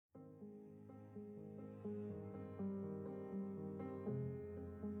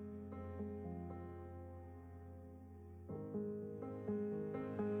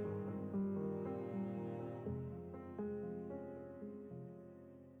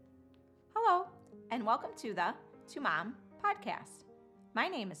and welcome to the To Mom podcast. My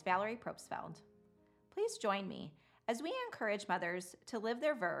name is Valerie Propsfeld. Please join me as we encourage mothers to live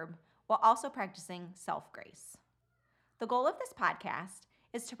their verb while also practicing self-grace. The goal of this podcast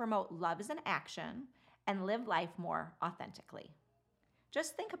is to promote love as an action and live life more authentically.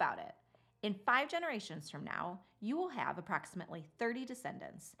 Just think about it. In 5 generations from now, you will have approximately 30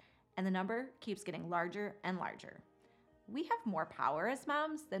 descendants, and the number keeps getting larger and larger. We have more power as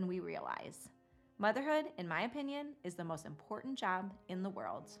moms than we realize. Motherhood, in my opinion, is the most important job in the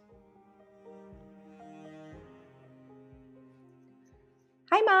world.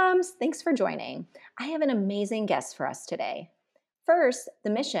 Hi, moms. Thanks for joining. I have an amazing guest for us today. First, the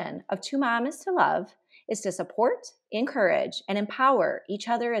mission of To Mom is to Love is to support, encourage, and empower each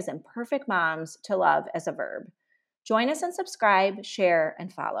other as imperfect moms to love as a verb. Join us and subscribe, share,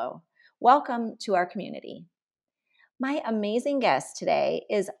 and follow. Welcome to our community. My amazing guest today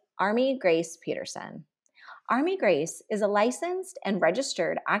is Armi Grace Petersen. Armi Grace is a licensed and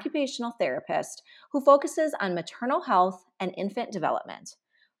registered occupational therapist who focuses on maternal health and infant development.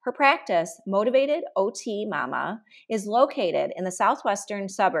 Her practice, Motivated OT Mama, is located in the southwestern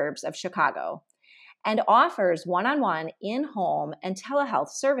suburbs of Chicago and offers one-on-one in-home and telehealth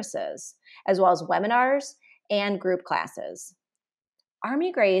services, as well as webinars and group classes.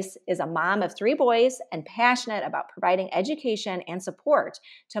 Armi Grace is a mom of 3 boys and passionate about providing education and support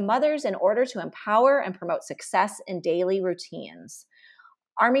to mothers in order to empower and promote success in daily routines.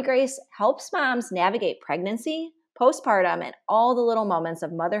 Armi Grace helps moms navigate pregnancy, postpartum, and all the little moments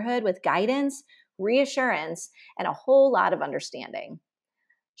of motherhood with guidance, reassurance, and a whole lot of understanding.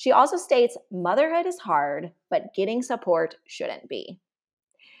 She also states motherhood is hard, but getting support shouldn't be.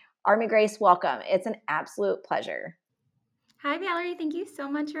 Armi Grace, welcome. It's an absolute pleasure. Hi, Valerie. Thank you so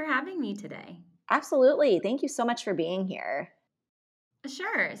much for having me today. Absolutely. Thank you so much for being here.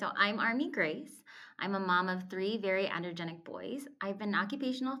 Sure. So I'm Armi Grace. I'm a mom of 3 very energetic boys. I've been an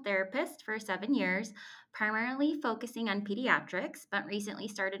occupational therapist for 7 years, primarily focusing on pediatrics, but recently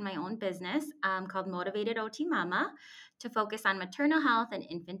started my own business called Motivated OT Mama to focus on maternal health and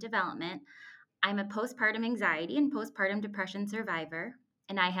infant development. I'm a postpartum anxiety and postpartum depression survivor.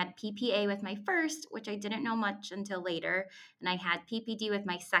 And I had PPA with my first, which I didn't know much until later. And I had PPD with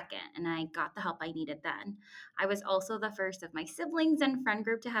my second, and I got the help I needed then. I was also the first of my siblings and friend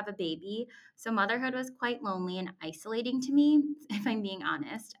group to have a baby. So motherhood was quite lonely and isolating to me, if I'm being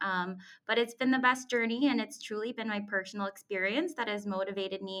honest. But it's been the best journey, and it's truly been my personal experience that has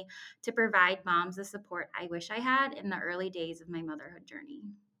motivated me to provide moms the support I wish I had in the early days of my motherhood journey.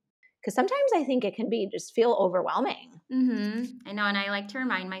 Because sometimes I think it can be just feel overwhelming. I know, and I like to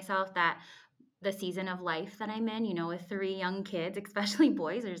remind myself that the season of life that I'm in, with 3 young kids, especially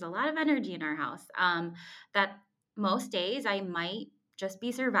boys, there's a lot of energy in our house. That most days I might just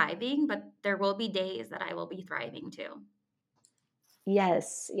be surviving, but there will be days that I will be thriving too.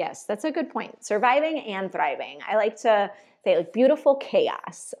 Yes, that's a good point. Surviving and thriving. I like to say like beautiful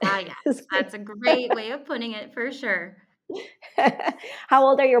chaos. Yes, that's a great way of putting it for sure. How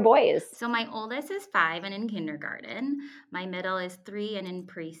old are your boys? So my oldest is 5 and in kindergarten. My middle is 3 and in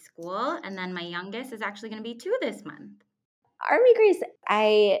preschool, and then my youngest is actually going to be 2 this month. Armi Grace,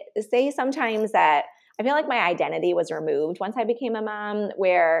 I say sometimes that I feel like my identity was removed once I became a mom,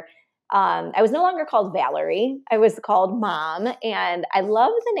 where I was no longer called Valerie. I was called Mom, and I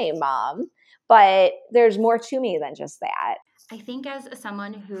love the name Mom, but there's more to me than just that. I think as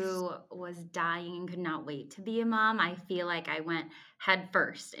someone who was dying and could not wait to be a mom, I feel like I went head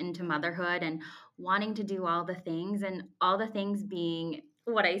first into motherhood and wanting to do all the things, and all the things being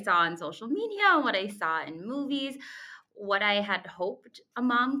what I saw on social media, what I saw in movies, what I had hoped a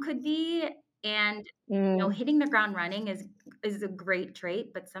mom could be. And Mm, hitting the ground running is a great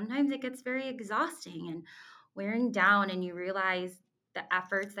trait, but sometimes it gets very exhausting and wearing down, and you realize the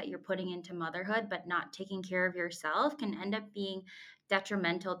efforts that you're putting into motherhood but not taking care of yourself can end up being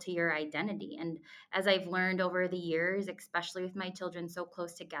detrimental to your identity. And as I've learned over the years, especially with my children so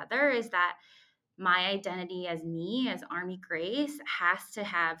close together, is that my identity as me, as Armi Grace, has to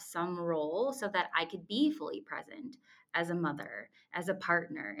have some role so that I could be fully present as a mother, as a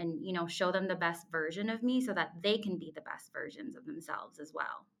partner, and show them the best version of me so that they can be the best versions of themselves as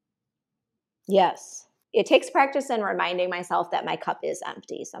well. yes. It takes practice in reminding myself that my cup is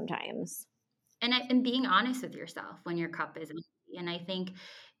empty sometimes. And being honest with yourself when your cup is empty. And I think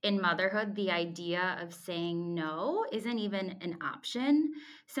in motherhood, the idea of saying no isn't even an option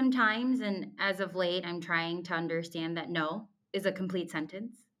sometimes. And as of late, I'm trying to understand that no is a complete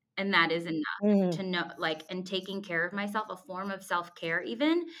sentence, and that is enough Mm, to know, like, and taking care of myself. A form of self care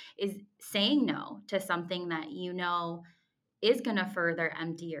even is saying no to something that is going to further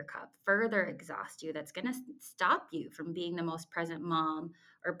empty your cup, further exhaust you, that's going to stop you from being the most present mom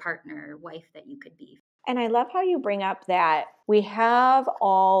or partner or wife that you could be. And I love how you bring up that we have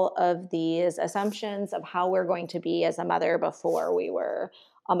all of these assumptions of how we're going to be as a mother before we were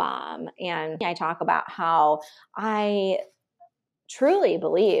a mom. And I talk about how I truly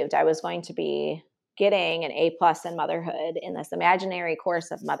believed I was going to be getting an A plus in motherhood in this imaginary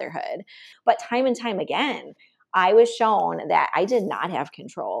course of motherhood. But time and time again, I was shown that I did not have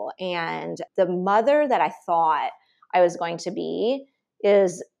control. And the mother that I thought I was going to be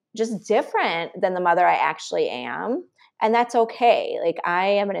is just different than the mother I actually am. And that's okay. Like, I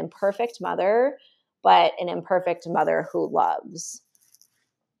am an imperfect mother, but an imperfect mother who loves.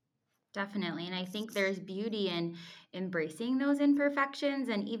 Definitely. And I think there's beauty in embracing those imperfections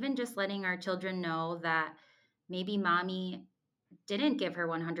and even just letting our children know that maybe mommy didn't give her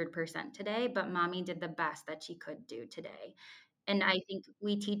 100% today, but mommy did the best that she could do today. And I think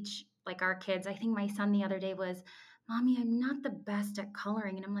we teach like our kids. I think my son the other day was, "Mommy, I'm not the best at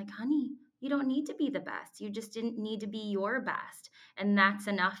coloring." And I'm like, "Honey, you don't need to be the best. You just didn't need to be your best." And that's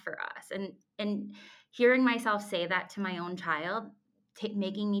enough for us. And hearing myself say that to my own child,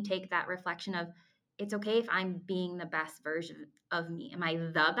 making me take that reflection of it's okay if I'm being the best version of me. Am I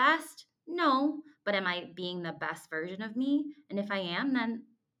the best? No, but am I being the best version of me? And if I am, then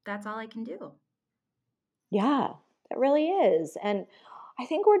that's all I can do. Yeah, that really is. And I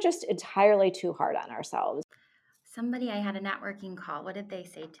think we're just entirely too hard on ourselves. Somebody I had a networking call, what did they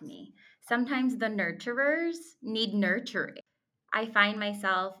say to me? Sometimes the nurturers need nurturing. I find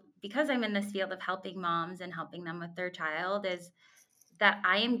myself, because I'm in this field of helping moms and helping them with their child, is that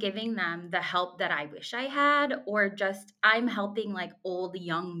I am giving them the help that I wish I had, or just I'm helping like old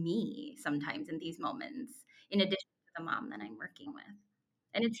young me sometimes in these moments, in addition to the mom that I'm working with.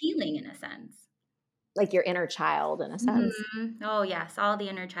 And it's healing in a sense. Like your inner child, in a sense. Oh, yes, all the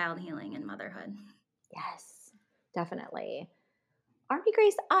inner child healing in motherhood. Yes, definitely. Army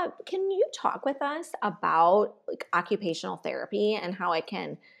Grace, can you talk with us about like occupational therapy and how it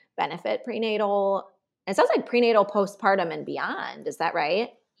can benefit prenatal? It sounds like prenatal, postpartum, and beyond. Is that right?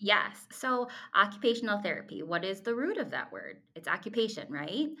 Yes. So, occupational therapy, what is the root of that word? It's occupation,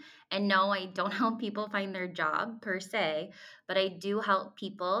 right? And no, I don't help people find their job per se, but I do help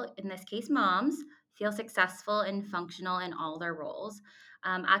people, in this case, moms, feel successful and functional in all their roles.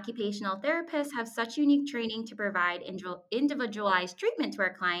 Occupational therapists have such unique training to provide individualized treatment to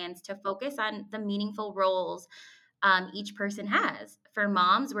our clients to focus on the meaningful roles each person has. For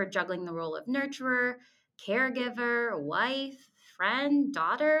moms, we're juggling the role of nurturer, caregiver, wife, friend,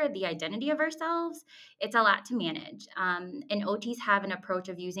 daughter, the identity of ourselves. It's a lot to manage. And OTs have an approach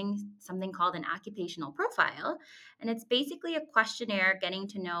of using something called an occupational profile. And it's basically a questionnaire getting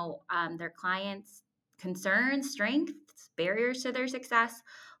to know their clients' concerns, strengths, barriers to their success,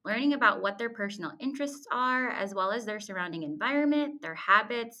 learning about what their personal interests are, as well as their surrounding environment, their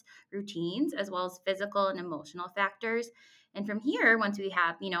habits, routines, as well as physical and emotional factors. And from here, once we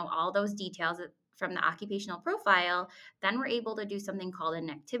have, all those details from the occupational profile, then we're able to do something called an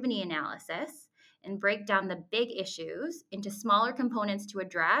activity analysis and break down the big issues into smaller components to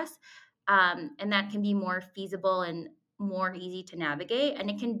address. And that can be more feasible and more easy to navigate. And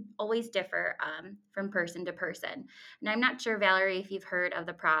it can always differ from person to person. And I'm not sure, Valerie, if you've heard of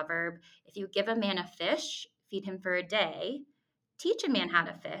the proverb, if you give a man a fish, feed him for a day, teach a man how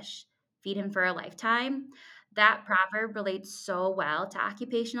to fish, feed him for a lifetime. That proverb relates so well to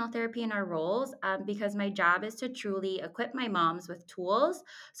occupational therapy in our roles because my job is to truly equip my moms with tools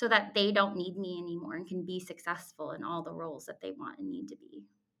so that they don't need me anymore and can be successful in all the roles that they want and need to be.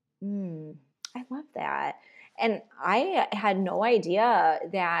 Mm, I love that. And I had no idea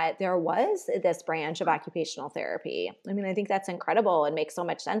that there was this branch of occupational therapy. I mean, I think that's incredible and makes so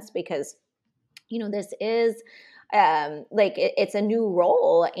much sense because, this is like it's a new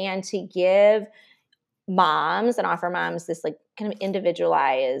role. And to give moms and offer moms this like kind of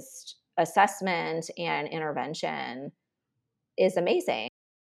individualized assessment and intervention is amazing.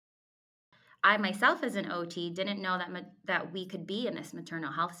 I myself, as an OT, didn't know that we could be in this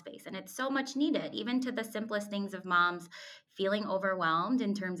maternal health space, and it's so much needed, even to the simplest things of moms feeling overwhelmed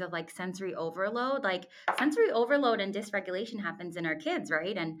in terms of like sensory overload. Like sensory overload and dysregulation happens in our kids,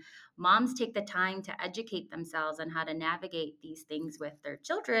 right? And moms take the time to educate themselves on how to navigate these things with their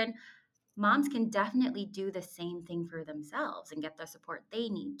children. Moms can definitely do the same thing for themselves and get the support they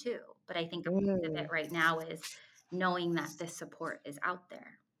need too. But I think a piece of Mm, it right now is knowing that this support is out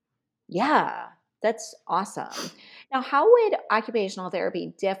there. yeah, that's awesome. Now, how would occupational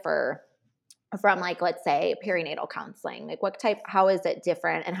therapy differ from like, let's say, perinatal counseling? Like how is it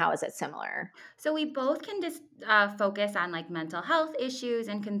different and how is it similar? So we both can just focus on like mental health issues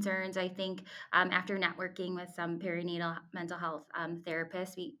and concerns. I think after networking with some perinatal mental health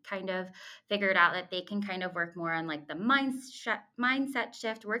therapists, we kind of figured out that they can kind of work more on like the mindset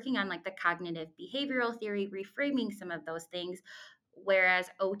shift, working on like the cognitive behavioral theory, reframing some of those things. Whereas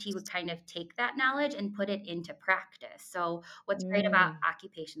OT would kind of take that knowledge and put it into practice. So, what's great about Mm.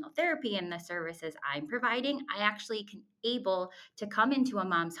 occupational therapy and the services I'm providing, I actually can able to come into a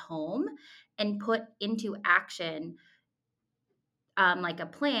mom's home and put into action like a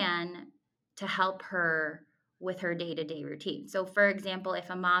plan to help her with her day-to-day routine. So for example, if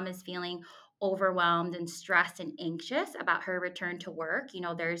a mom is feeling overwhelmed and stressed and anxious about her return to work,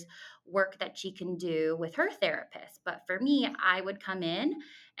 there's work that she can do with her therapist. But for me, I would come in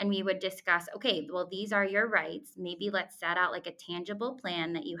and we would discuss, okay, well, these are your rights. Maybe let's set out like a tangible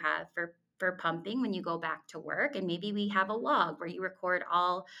plan that you have for pumping when you go back to work, and maybe we have a log where you record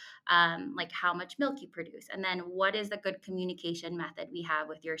all like how much milk you produce. And then what is the good communication method we have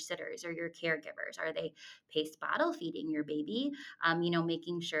with your sitters or your caregivers? Are they paced bottle feeding your baby?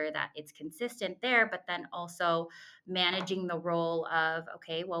 Making sure that it's consistent there, but then also managing the role of,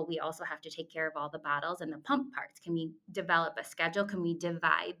 okay, well, we also have to take care of all the bottles and the pump parts. Can we develop a schedule? Can we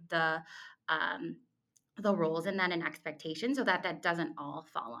divide the roles and then an expectation so that that doesn't all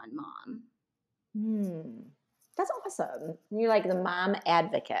fall on mom? Hmm. That's awesome. You're like the mom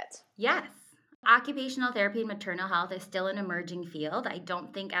advocate. Yes. Occupational therapy and maternal health is still an emerging field. I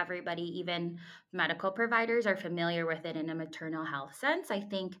don't think everybody, even medical providers, are familiar with it in a maternal health sense. I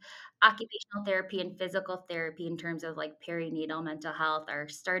think occupational therapy and physical therapy, in terms of like perinatal mental health, are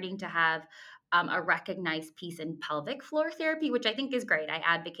starting to have a recognized piece in pelvic floor therapy, which I think is great. I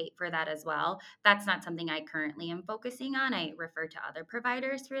advocate for that as well. That's not something I currently am focusing on. I refer to other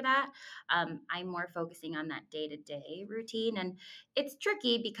providers for that. I'm more focusing on that day to day routine. And it's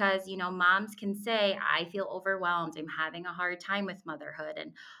tricky because, moms can say, I feel overwhelmed. I'm having a hard time with motherhood.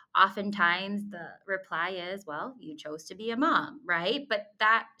 And oftentimes the reply is, well, you chose to be a mom, right? But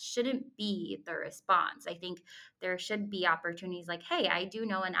that shouldn't be the response. I think there should be opportunities like, hey, I do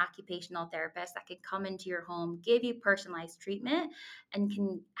know an occupational therapist that can come into your home, give you personalized treatment, and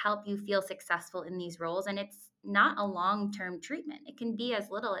can help you feel successful in these roles. And it's not a long term treatment, it can be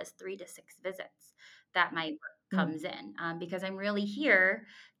as little as 3 to 6 visits that my Mm. comes in, because I'm really here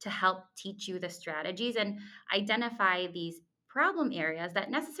to help teach you the strategies and identify these problem areas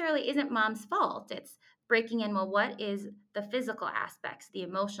that necessarily isn't mom's fault. It's breaking in, well, what is the physical aspects, the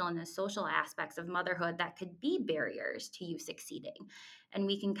emotional and the social aspects of motherhood that could be barriers to you succeeding? And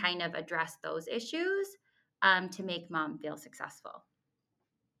we can kind of address those issues to make mom feel successful.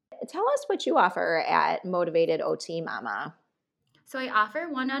 Tell us what you offer at Motivated OT Mama. So I offer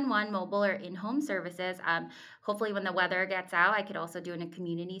one-on-one mobile or in-home services. Hopefully, when the weather gets out, I could also do in a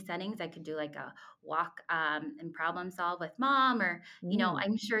community settings. I could do like a walk and problem solve with mom, or Mm.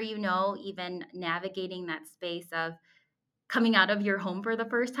 I'm sure even navigating that space of coming out of your home for the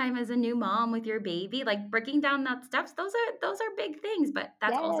first time as a new mom with your baby, like breaking down that steps. Those are big things, but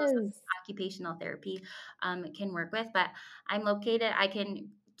that's also something Yes. occupational therapy can work with. But I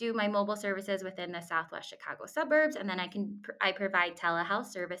can do my mobile services within the Southwest Chicago suburbs, and then I provide telehealth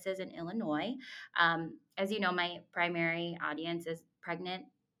services in Illinois. As you know, my primary audience is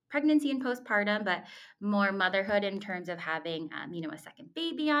pregnancy and postpartum, but more motherhood in terms of having a second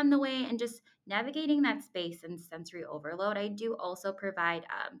baby on the way and just navigating that space and sensory overload. I do also provide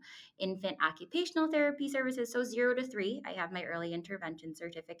infant occupational therapy services, so 0 to 3. I have my early intervention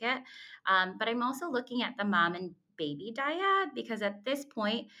certificate, but I'm also looking at the mom and baby dyad, because at this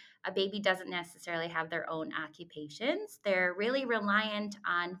point, a baby doesn't necessarily have their own occupations. They're really reliant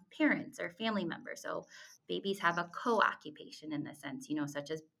on parents or family members. So babies have a co-occupation in the sense,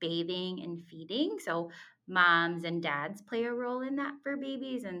 such as bathing and feeding. So moms and dads play a role in that for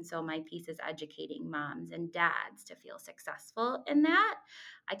babies. And so my piece is educating moms and dads to feel successful in that.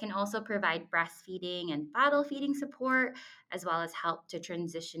 I can also provide breastfeeding and bottle feeding support, as well as help to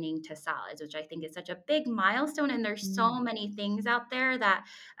transitioning to solids, which I think is such a big milestone. And there's so Mm. many things out there that,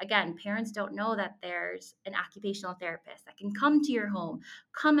 again, parents don't know that there's an occupational therapist that can come to your home,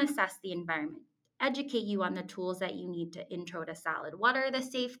 come assess the environment, educate you on the tools that you need to intro to solid. What are the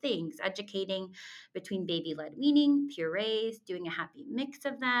safe things? Educating between baby led weaning, purees, doing a happy mix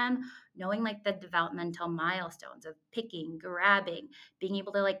of them, knowing like the developmental milestones of picking, grabbing, being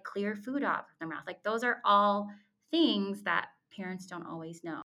able to like clear food off of their mouth. Like those are all things that parents don't always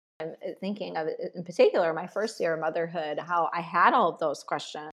know. Thinking of in particular my first year of motherhood, how I had all of those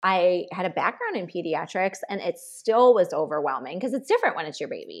questions. I had a background in pediatrics and it still was overwhelming because it's different when it's your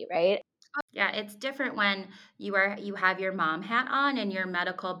baby, right? Yeah, it's different when you have your mom hat on and your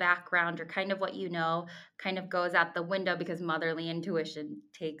medical background or kind of what you know kind of goes out the window because motherly intuition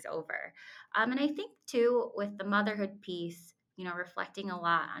takes over. And I think too with the motherhood piece, reflecting a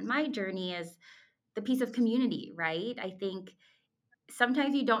lot on my journey is the piece of community, right? I think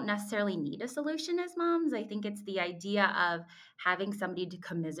sometimes you don't necessarily need a solution as moms. I think it's the idea of having somebody to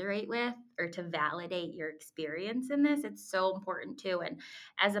commiserate with or to validate your experience in this. It's so important too. And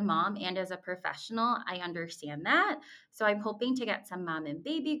as a mom and as a professional, I understand that. So I'm hoping to get some mom and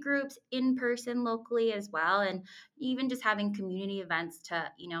baby groups in person locally as well. And even just having community events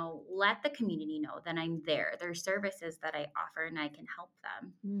to, let the community know that I'm there. There's services that I offer and I can help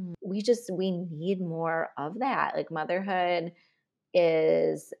them. We need more of that. Like motherhood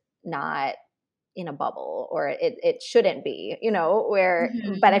is not in a bubble, or it shouldn't be, where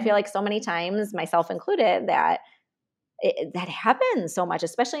but I feel Mhm. like so many times, myself included, that happens so much,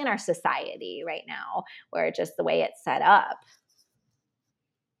 especially in our society right now, where just the way it's set up.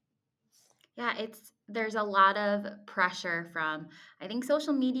 Yeah, there's a lot of pressure from I think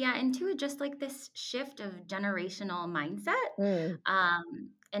social media into just like this shift of generational mindset, Mm.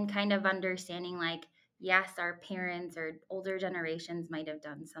 and kind of understanding like yes, our parents or older generations might have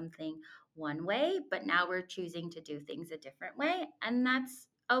done something one way, but now we're choosing to do things a different way, and that's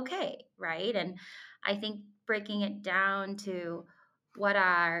okay, right? And I think breaking it down to what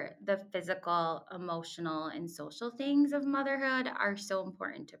are the physical, emotional, and social things of motherhood are so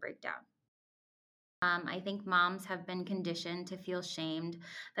important to break down. I think moms have been conditioned to feel shamed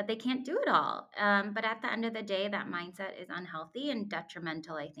that they can't do it all. But at the end of the day, that mindset is unhealthy and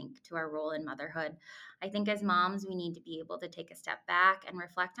detrimental, I think, to our role in motherhood. I think as moms, we need to be able to take a step back and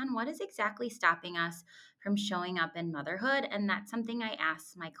reflect on what is exactly stopping us from showing up in motherhood. And that's something I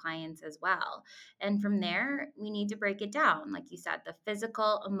ask my clients as well. And from there, we need to break it down, like you said, the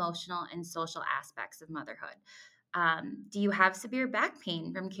physical, emotional, and social aspects of motherhood. Do you have severe back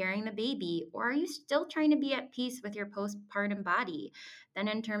pain from carrying the baby, or are you still trying to be at peace with your postpartum body? Then,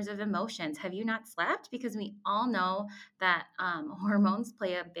 in terms of emotions, have you not slept? Because we all know that hormones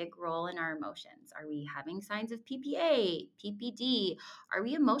play a big role in our emotions. Are we having signs of PPA, PPD? Are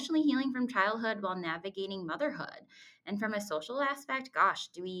we emotionally healing from childhood while navigating motherhood? And from a social aspect, gosh,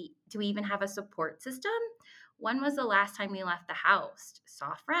 do we even have a support system? When was the last time we left the house,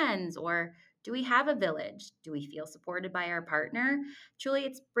 saw friends, or do we have a village? Do we feel supported by our partner? Truly,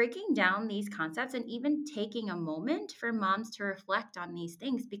 it's breaking down these concepts and even taking a moment for moms to reflect on these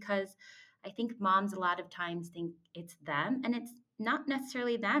things because I think moms a lot of times think it's them, and it's not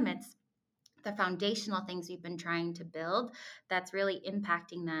necessarily them. It's the foundational things we've been trying to build that's really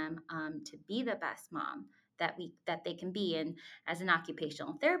impacting them to be the best mom that they can be. And as an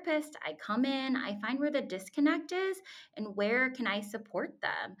occupational therapist, I come in, I find where the disconnect is and where can I support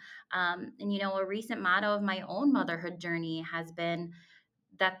them. And a recent motto of my own motherhood journey has been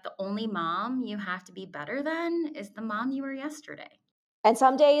that the only mom you have to be better than is the mom you were yesterday. And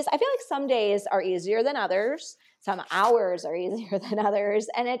some days, I feel like some days are easier than others. Some hours are easier than others.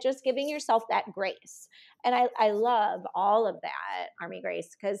 And it just giving yourself that grace. And I love all of that, Army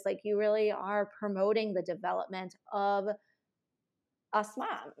Grace, because like you really are promoting the development of us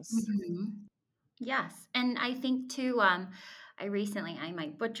moms. Mhm. Yes, and I think too. I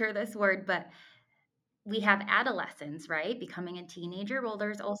might butcher this word, but we have adolescence, right? Becoming a teenager. Well,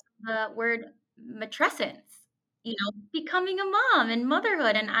 there's also the word matrescence, becoming a mom and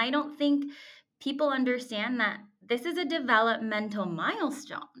motherhood. And I don't think people understand that this is a developmental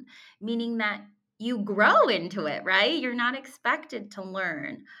milestone, meaning that you grow into it, right? You're not expected to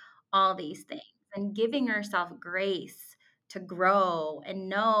learn all these things and giving yourself grace to grow and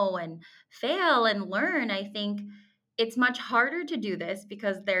know and fail and learn. I think it's much harder to do this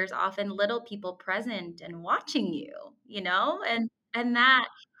because there's often little people present and watching you, and that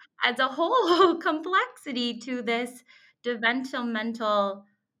adds a whole complexity to this developmental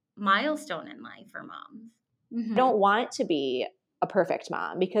milestone in life for moms. I don't Mhm. want to be a perfect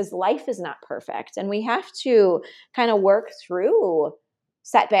mom because life is not perfect. And we have to kind of work through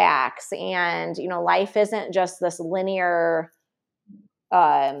setbacks. And, life isn't just this linear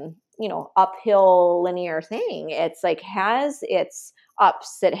uphill linear thing. It's like has its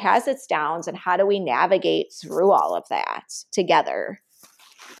ups, it has its downs, and how do we navigate through all of that together?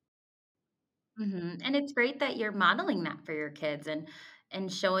 Mhm, and it's great that you're modeling that for your kids and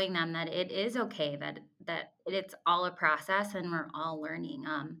showing them that it is okay, that it's all a process and we're all learning.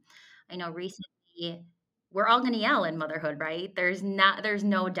 I know recently we're all going to yell in motherhood, right? There's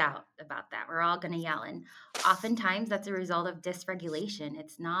no doubt about that. We're all going to yell, and oftentimes that's a result of dysregulation.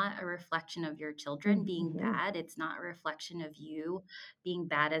 It's not a reflection of your children being Mm-hmm. bad. It's not a reflection of you being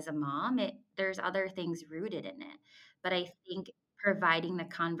bad as a mom. There's other things rooted in it. But I think providing the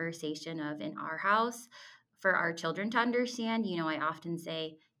conversation of in our house for our children to understand, I often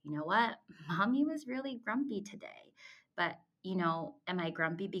say, you know what, mommy was really grumpy today, but am I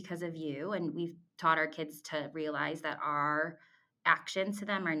grumpy because of you? And we've taught our kids to realize that our actions to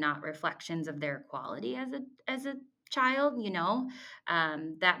them are not reflections of their quality as a child.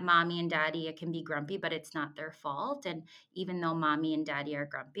 That mommy and daddy, it can be grumpy, but it's not their fault. And even though mommy and daddy are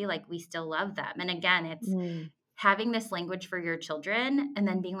grumpy, like, we still love them. And again, it's Mm. having this language for your children and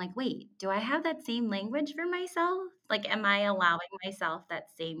then being like, wait, do I have that same language for myself? Like, am I allowing myself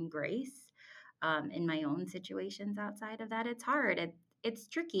that same grace in my own situations outside of that? It's hard. It's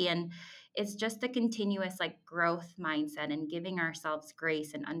tricky. And it's just a continuous, like, growth mindset and giving ourselves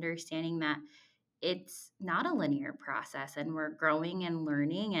grace and understanding that it's not a linear process, and we're growing and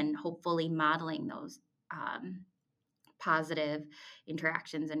learning and hopefully modeling those positive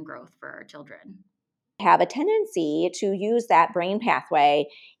interactions and growth for our children. Have a tendency to use that brain pathway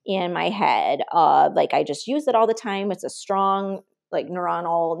in my head of like I just use it all the time. It's a strong like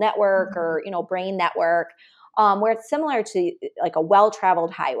neuronal network Mhm. or brain network where it's similar to like a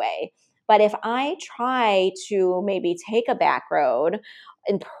well-traveled highway. But if I try to maybe take a back road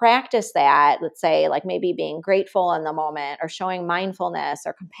and practice that, let's say like maybe being grateful in the moment or showing mindfulness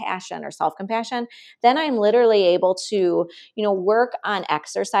or compassion or self-compassion, then I'm literally able to work on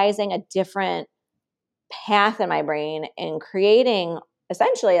exercising a different path in my brain and creating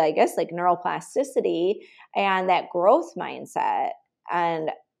essentially, I guess, like neuroplasticity and that growth mindset.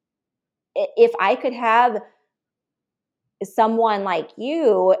 And if I could have someone like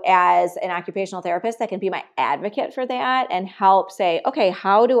you as an occupational therapist that can be my advocate for that and help say, okay,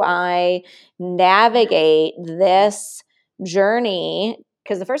 how do I navigate this journey?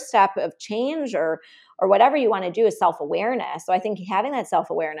 Because the first step of change or whatever you want to do is self-awareness. So I think having that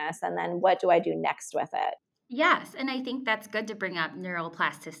self-awareness and then what do I do next with it? Yes, and I think that's good to bring up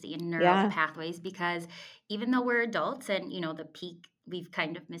neuroplasticity and neural Yeah. pathways, because even though we're adults and the peak, we've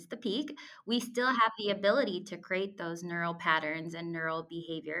kind of missed the peak, we still have the ability to create those neural patterns and neural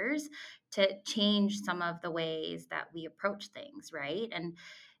behaviors to change some of the ways that we approach things, right? And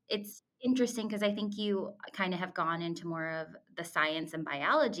it's interesting because I think you kind of have gone into more of the science and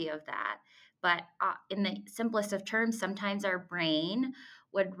biology of that. But in the simplest of terms, sometimes our brain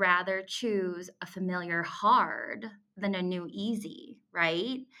would rather choose a familiar hard than a new easy,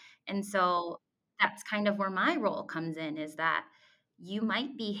 right? And so that's kind of where my role comes in, is that you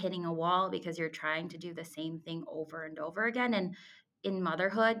might be hitting a wall because you're trying to do the same thing over and over again. And in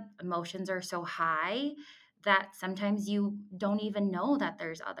motherhood, emotions are so high that sometimes you don't even know that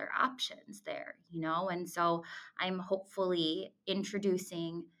there's other options there. And so I'm hopefully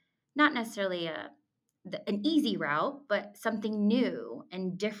introducing not necessarily an easy route, but something new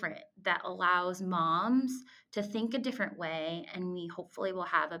and different that allows moms to think a different way, and we hopefully will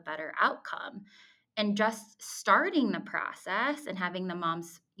have a better outcome. And just starting the process and having the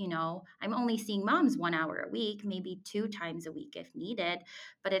moms, I'm only seeing moms 1 hour a week, maybe 2 times a week if needed,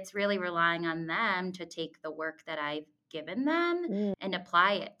 but it's really relying on them to take the work that I've given them Mm. and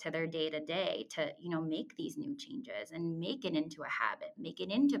apply it to their day to day to, make these new changes and make it into a habit, make it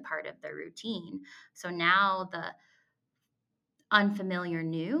into part of their routine. So now the unfamiliar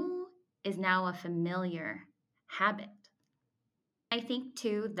new is now a familiar habit. I think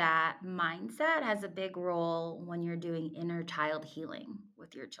too that mindset has a big role when you're doing inner child healing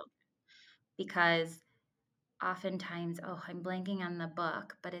with your children, because oftentimes, oh, I'm blanking on the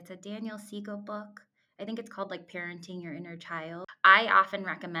book, but it's a Daniel Siegel book. I think it's called like Parenting Your Inner Child. I often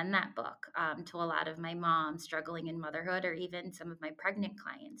recommend that book to a lot of my moms struggling in motherhood, or even some of my pregnant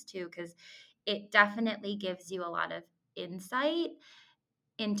clients too, because it definitely gives you a lot of insight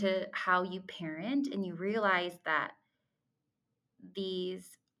into how you parent, and you realize that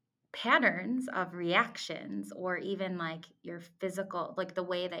these patterns of reactions, or even like your physical, like the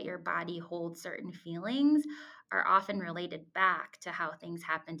way that your body holds certain feelings, are often related back to how things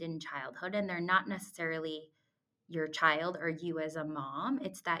happened in childhood. And they're not necessarily your child or you as a mom,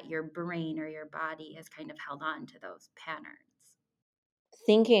 it's that your brain or your body has kind of held on to those patterns.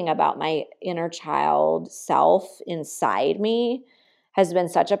 Thinking about my inner child self inside me has been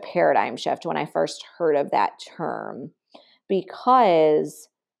such a paradigm shift when I first heard of that term because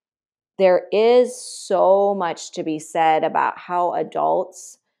there is so much to be said about how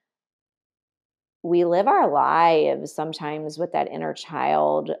adults we live our lives sometimes with that inner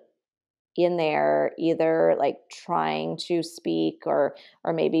child in there either like trying to speak or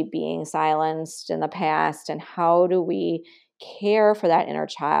maybe being silenced in the past, and how do we care for that inner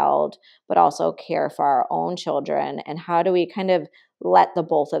child but also care for our own children, and how do we kind of let the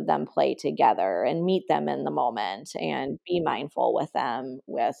both of them play together and meet them in the moment and be mindful with them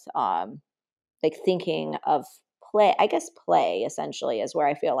with like thinking of play. I guess play essentially is where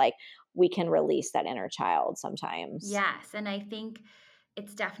I feel like we can release that inner child sometimes. Yes, and I think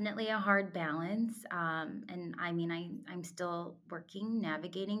it's definitely a hard balance. And I mean, I'm still working,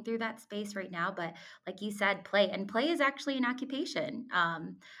 navigating through that space right now. But like you said, play and play is actually an occupation.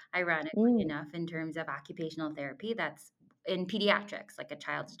 Ironically Mm, enough, in terms of occupational therapy, that's in pediatrics, like a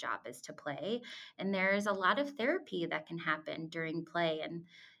child's job is to play. And there's a lot of therapy that can happen during play. And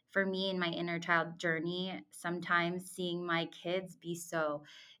for me in my inner child journey, sometimes seeing my kids be so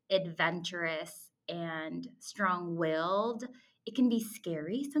adventurous and strong-willed, it can be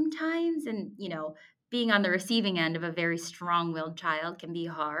scary sometimes. And, being on the receiving end of a very strong-willed child can be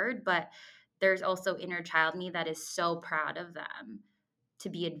hard, but there's also inner child me that is so proud of them to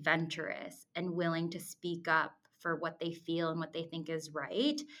be adventurous and willing to speak up for what they feel and what they think is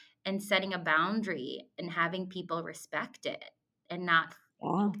right, and setting a boundary and having people respect it and not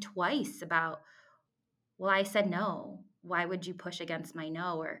yeah. think twice about, well, I said no. Why would you push against my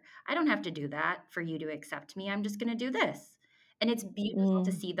no? Or I don't have to do that for you to accept me. I'm just going to do this. And it's beautiful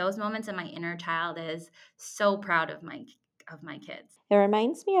to Mm. see those moments, and my inner child is so proud of my kids. It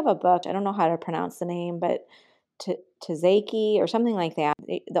reminds me of a book. I don't know how to pronounce the name, but Tazaki or something like that.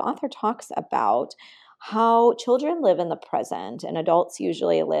 The author talks about how children live in the present and adults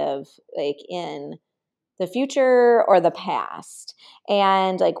usually live like in the future or the past.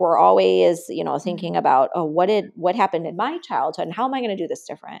 And like we're always, thinking Mhm. about, oh, what happened in my childhood and how am I going to do this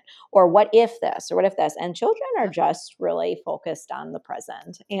different? Or what if this or what if this? And children are Yep. just really focused on the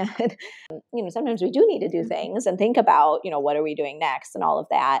present. And sometimes we do need to do Mhm. things and think about, what are we doing next and all of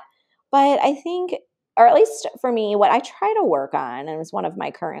that. But I think, or at least for me, what I try to work on, and it's one of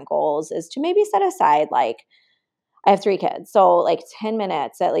my current goals, is to maybe set aside like I have 3 kids, so, like, 10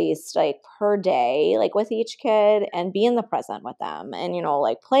 minutes at least, like, per day, like, with each kid and be in the present with them and,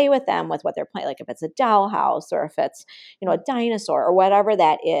 like, play with them with what they're playing, like, if it's a dollhouse or if it's, a dinosaur or whatever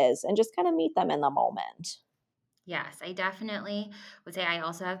that is, and just kinda meet them in the moment. Yes, I definitely would say I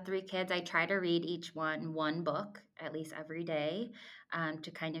also have 3 kids. I try to read each one book at least every day,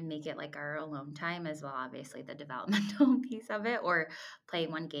 to kind of make it like our alone time as well, obviously the developmental piece of it, or play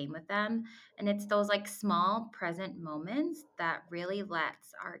one game with them. And it's those like small present moments that really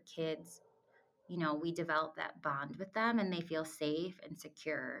lets our kids, we develop that bond with them and they feel safe and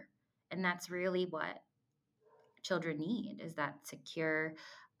secure. And that's really what children need, is that secure,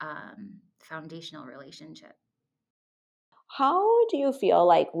 foundational relationship. How do you feel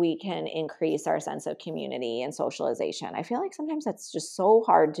like we can increase our sense of community and socialization? I feel like sometimes that's just so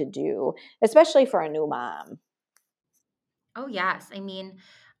hard to do, especially for a new mom. Oh, yes. I mean,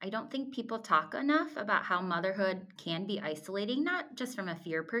 I don't think people talk enough about how motherhood can be isolating, not just from a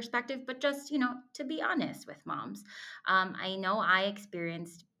fear perspective, but just, to be honest with moms. I know I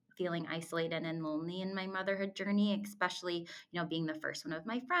experienced feeling isolated and lonely in my motherhood journey, especially, being the first one of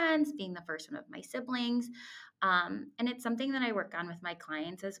my friends, being the first one of my siblings. And it's something that I work on with my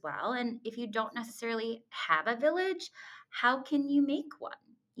clients as well. And if you don't necessarily have a village, how can you make one?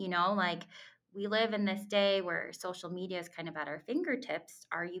 Like, we live in this day where social media is kind of at our fingertips.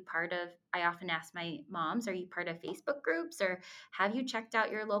 Are you part of, I often ask my moms, are you part of Facebook groups, or have you checked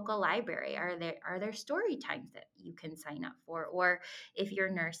out your local library? Are there story times that you can sign up for? Or if you're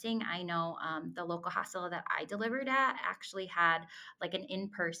nursing, I know the local hospital that I delivered at actually had like an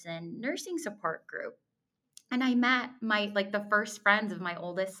in-person nursing support group, and I met my like the first friends of my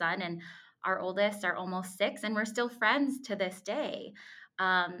oldest son, and our oldest are almost 6, and we're still friends to this day.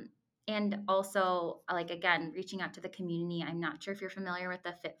 Um, and also, like, again, reaching out to the community. I'm not sure if you're familiar with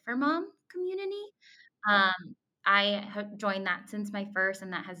the Fit for Mom community. Um, I have joined that since my first,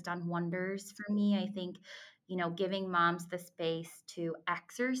 and that has done wonders for me. I think, giving moms the space to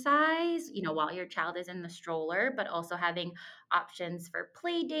exercise, while your child is in the stroller, but also having options for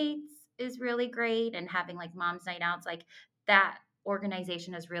play dates is really great, and having like mom's night outs, like that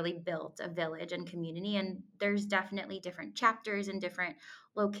organization has really built a village and community. And there's definitely different chapters and different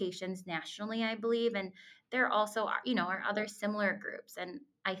locations nationally, I believe. And there also are other similar groups. And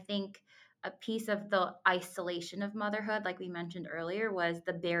I think a piece of the isolation of motherhood, like we mentioned earlier, was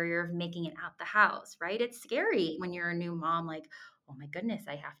the barrier of making it out the house, right? It's scary when you're a new mom, like, oh my goodness,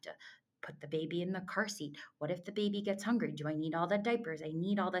 I have to put the baby in the car seat? What if the baby gets hungry? Do I need all the diapers? I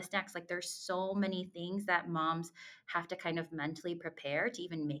need all the snacks. Like there's so many things that moms have to kind of mentally prepare to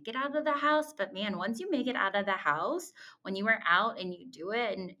even make it out of the house. But man, once you make it out of the house, when you are out and you do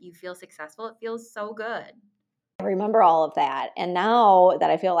it and you feel successful, it feels so good. I remember all of that. And now that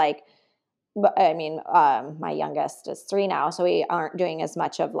I feel like, I mean, my youngest is 3 now, so we aren't doing as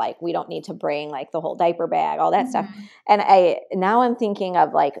much of like, we don't need to bring like the whole diaper bag, all that stuff. Mhm. And now I'm thinking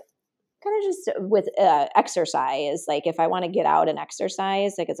of like, kind of just with exercise, like if I want to get out and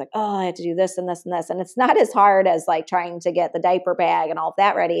exercise, like it's like, oh, I have to do this and this and this. And it's not as hard as like trying to get the diaper bag and all of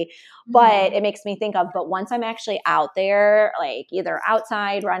that ready. But it Mhm. makes me think of, but once I'm actually out there, like either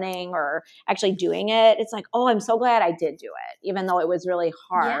outside running or actually doing it, it's like, oh, I'm so glad I did do it, even though it was really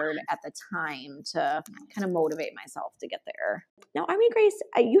Yeah. hard at the time to kind of motivate myself to get there. Now, Army Grace,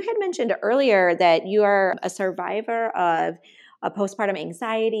 you had mentioned earlier that you are a survivor of postpartum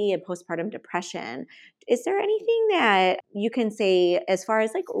anxiety and postpartum depression. Is there anything that you can say as far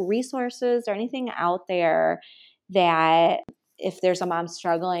as like resources or anything out there that if there's a mom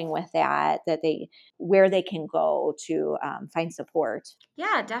struggling with that, that they where they can go to find support?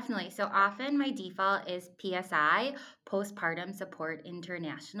 Yeah, definitely. So often my default is PSI, Postpartum Support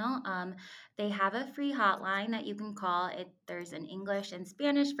International. They have a free hotline that you can call. There's an English and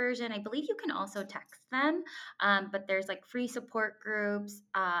Spanish version. I believe you can also text them, but there's like free support groups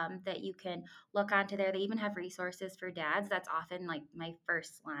that you can look onto there. They even have resources for dads. That's often like my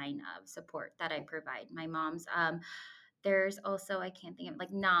first line of support that I provide my moms. There's also, I can't think of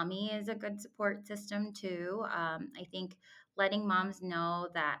like NAMI is a good support system too. I think letting moms know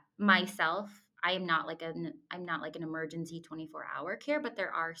that myself, I'm not like an emergency 24-hour care, but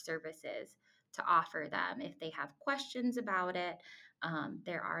there are services to offer them if they have questions about it.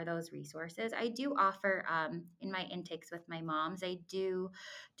 There are those resources. I do offer in my intakes with my moms. I do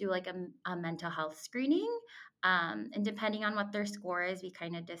like a mental health screening, and depending on what their score is, we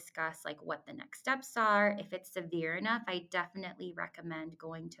kind of discuss like what the next steps are. If it's severe enough, I definitely recommend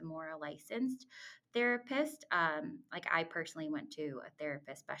going to more a licensed therapist. Like I personally went to a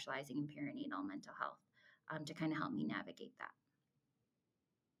therapist specializing in perinatal mental health to kind of help me navigate that.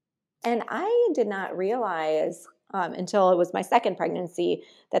 And I did not realize until it was my second pregnancy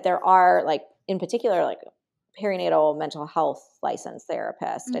that there are like, in particular, like perinatal mental health licensed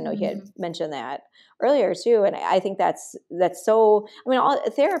therapist. I know you had Mhm. mentioned that earlier too, and I think that's so. I mean, all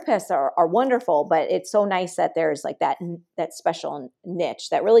therapists are wonderful, but it's so nice that there's like that special niche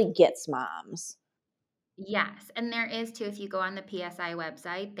that really gets moms. Yes, and there is too. If you go on the PSI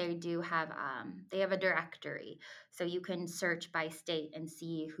website, they have a directory, so you can search by state and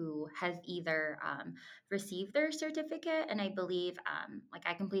see who has either received their certificate. And I believe, like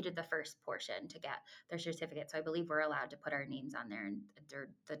I completed the first portion to get their certificate, so I believe we're allowed to put our names on there in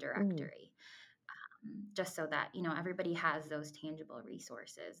the Mm, directory, just so that everybody has those tangible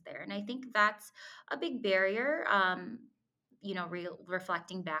resources there. And I think that's a big barrier.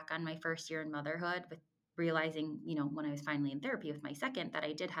 Reflecting back on my first year in motherhood with realizing, when I was finally in therapy with my second, that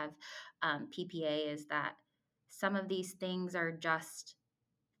I did have PPA, is that some of these things are just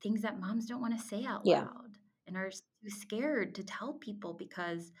things that moms don't want to say out yeah. loud and are too scared to tell people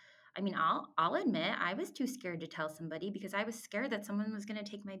because I mean, I'll admit I was too scared to tell somebody because I was scared that someone was going to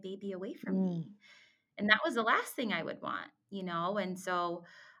take my baby away from Mm. me. And that was the last thing I would want. And so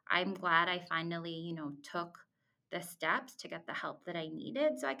I'm glad I finally, took the steps to get the help that I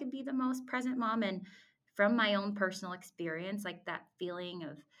needed so I could be the most present mom. And from my own personal experience, like that feeling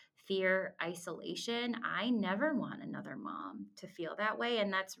of fear, isolation, I never want another mom to feel that way.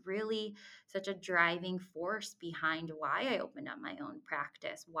 And that's really such a driving force behind why I opened up my own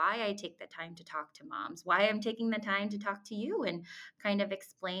practice, why I take the time to talk to moms, why I'm taking the time to talk to you and kind of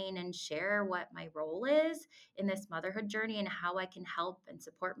explain and share what my role is in this motherhood journey and how I can help and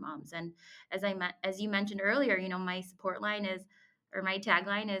support moms. And as you mentioned earlier, my support line is, or my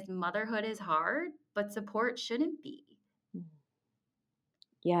tagline is, motherhood is hard, but support shouldn't be.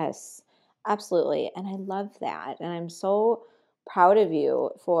 Yes, absolutely. And I love that. And I'm so proud of you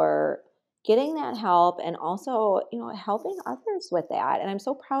for getting that help and also, helping others with that. And I'm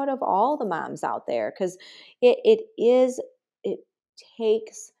so proud of all the moms out there because it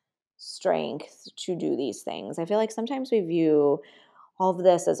takes strength to do these things. I feel like sometimes we view all of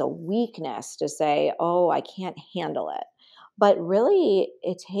this as a weakness to say, oh, I can't handle it. But really,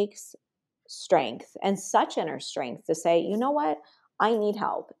 it takes strength and such inner strength to say, you know what? I need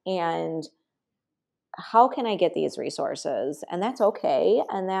help. And how can I get these resources? And that's okay.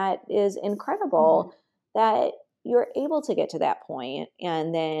 And that is Mhm. incredible that you're able to get to that point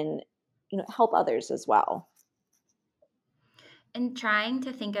and then, help others as well. And trying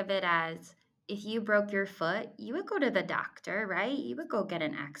to think of it as if you broke your foot, you would go to the doctor, right? You would go get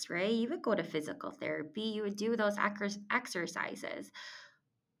an x-ray, you would go to physical therapy, you would do those exercises.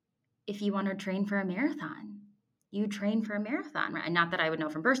 If you want to train for a marathon, you train for a marathon, right? And not that I would know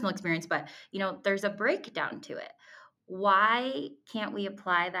from personal experience, but there's a breakdown to it. Why can't we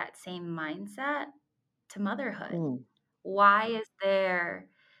apply that same mindset to motherhood? Mm, Why is there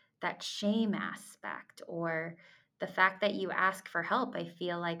that shame aspect or the fact that you ask for help? I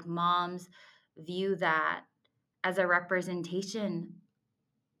feel like moms view that as a representation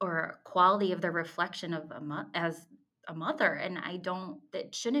or a quality of the reflection of as a mother, and I don't.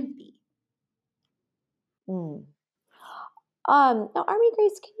 That shouldn't be. mm. Now, Army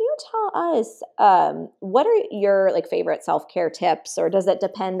Grace, can you tell us what are your like favorite self care tips, or does it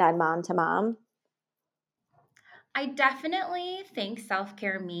depend on mom to mom? I definitely think self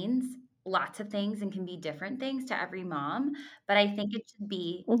care means lots of things and can be different things to every mom, but I think it should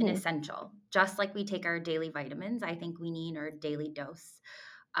be an Hmm. essential. Just like we take our daily vitamins, I think we need our daily dose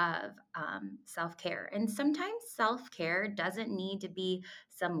of self care. And sometimes self care doesn't need to be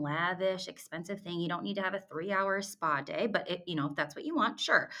some lavish, expensive thing. You don't need to have a 3 hour spa day, but if that's what you want,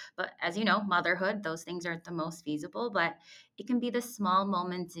 sure. But as you know, motherhood, those things aren't the most feasible, but it can be the small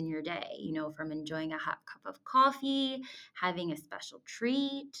moments in your day, from enjoying a hot cup of coffee, having a special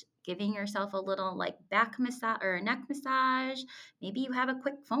treat, giving yourself a little like back massage or a neck massage. Maybe you have a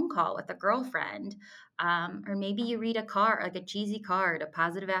quick phone call with a girlfriend, or maybe you read a card, like a cheesy card, a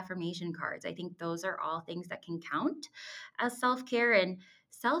positive affirmation cards. I think those are all things that can count as self care. And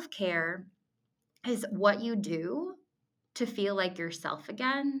self care is what you do to feel like yourself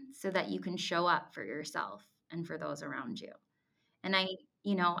again so that you can show up for yourself and for those around you. And I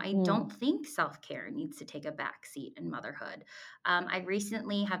Mm. don't think self care needs to take a back seat in motherhood. I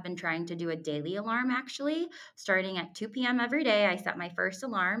recently have been trying to do a daily alarm actually. Starting at 2 p.m. every day, I set my first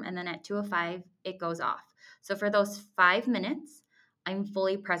alarm, and then at 2:05, it goes off. So for those 5 minutes, I'm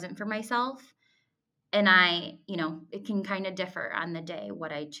fully present for myself, and it can kind of differ on the day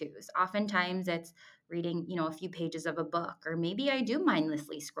what I choose. Oftentimes it's reading, a few pages of a book, or maybe I do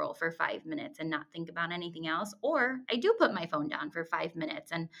mindlessly scroll for 5 minutes and not think about anything else. Or I do put my phone down for 5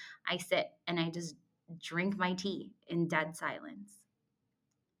 minutes and I sit and I just drink my tea in dead silence.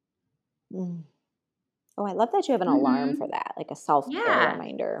 Mm. Oh, I love that you have an alarm for Hmm. that, like a self care Yeah.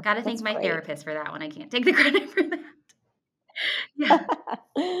 reminder. Got to thank That's my great. therapist for that one. I can't take the credit for that. Yeah.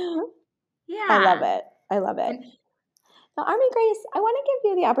 I love Yeah. it. I love it. And Now, Army Grace, I want to give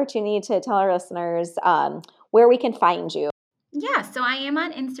you the opportunity to tell our listeners where we can find you. yeah, so I am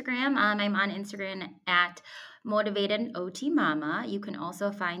on Instagram. I'm on Instagram at Motivated OT Mama. You can also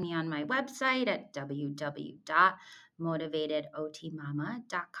find me on my website at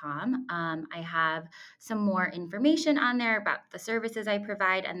www.motivatedotmama.com. I have some more information on there about the services I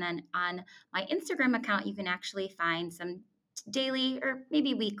provide. And then on my Instagram account, you can actually find some daily or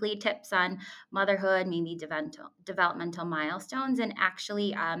maybe weekly tips on motherhood, maybe developmental milestones. And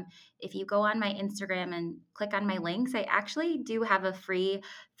actually, if you go on my Instagram and click on my links, I actually do have a free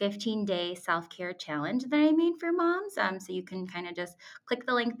 15-day self-care challenge that I made for moms. So you can kind of just click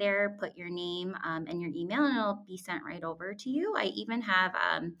the link there, put your name and your email, and it'll be sent right over to you. I even have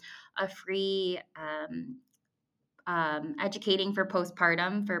a free educating for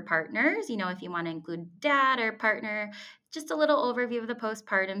postpartum for partners. If you want to include dad or partner, just a little overview of the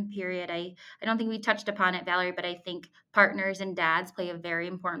postpartum period. I don't think we touched upon it, Valerie, but I think partners and dads play a very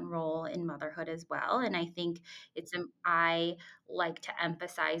important role in motherhood as well. And I think I like to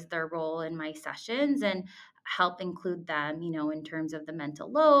emphasize their role in my sessions and help include them, in terms of the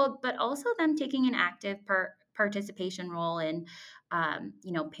mental load, but also them taking an active participation role in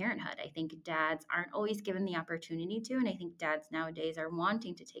parenthood. I think dads aren't always given the opportunity to, and I think dads nowadays are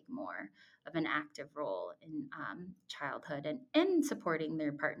wanting to take more of an active role in childhood and supporting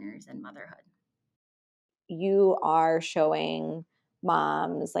their partners in motherhood. You are showing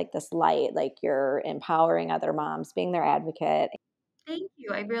moms like this light, like you're empowering other moms, being their advocate. Thank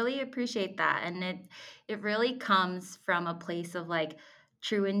you. I really appreciate that, and it really comes from a place of like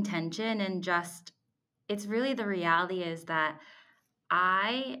true intention and just it's really the reality is that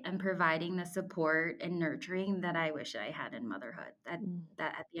I am providing the support and nurturing that I wish I had in motherhood. Mm.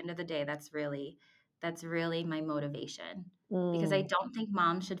 That at the end of the day, that's really my motivation because I Mm. don't think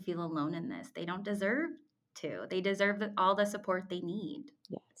moms should feel alone in this. They don't deserve to. They deserve all the support they need.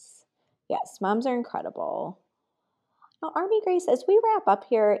 Yes. Yes, moms are incredible. Well, Army Grace, as we wrap up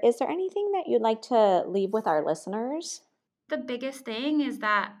here, is there anything that you'd like to leave with our listeners? The biggest thing is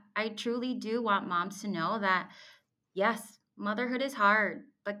that I truly do want moms to know that yes, motherhood is hard,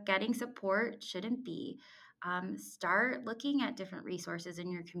 but getting support shouldn't be. start looking at different resources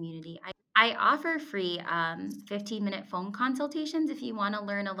in your community. I offer free 15-minute phone consultations if you want to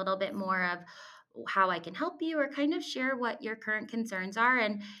learn a little bit more of how I can help you or kind of share what your current concerns are.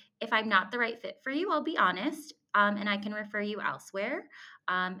 And if I'm not the right fit for you, I'll be honest, and I can refer you elsewhere.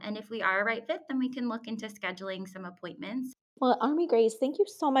 And if we are a right fit, then we can look into scheduling some appointments. Well, Army Grace, thank you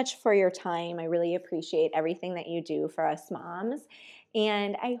so much for your time. I really appreciate everything that you do for us moms.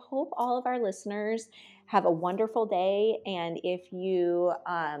 And I hope all of our listeners have a wonderful day. And if you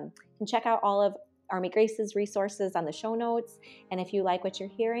can check out all of Army Grace's resources on the show notes. And if you like what you're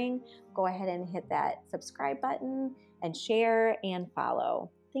hearing, go ahead and hit that subscribe button and share and follow.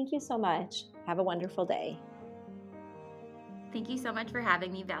 Thank you so much. Have a wonderful day. Thank you so much for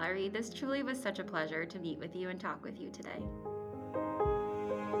having me, Valerie. This truly was such a pleasure to meet with you and talk with you today.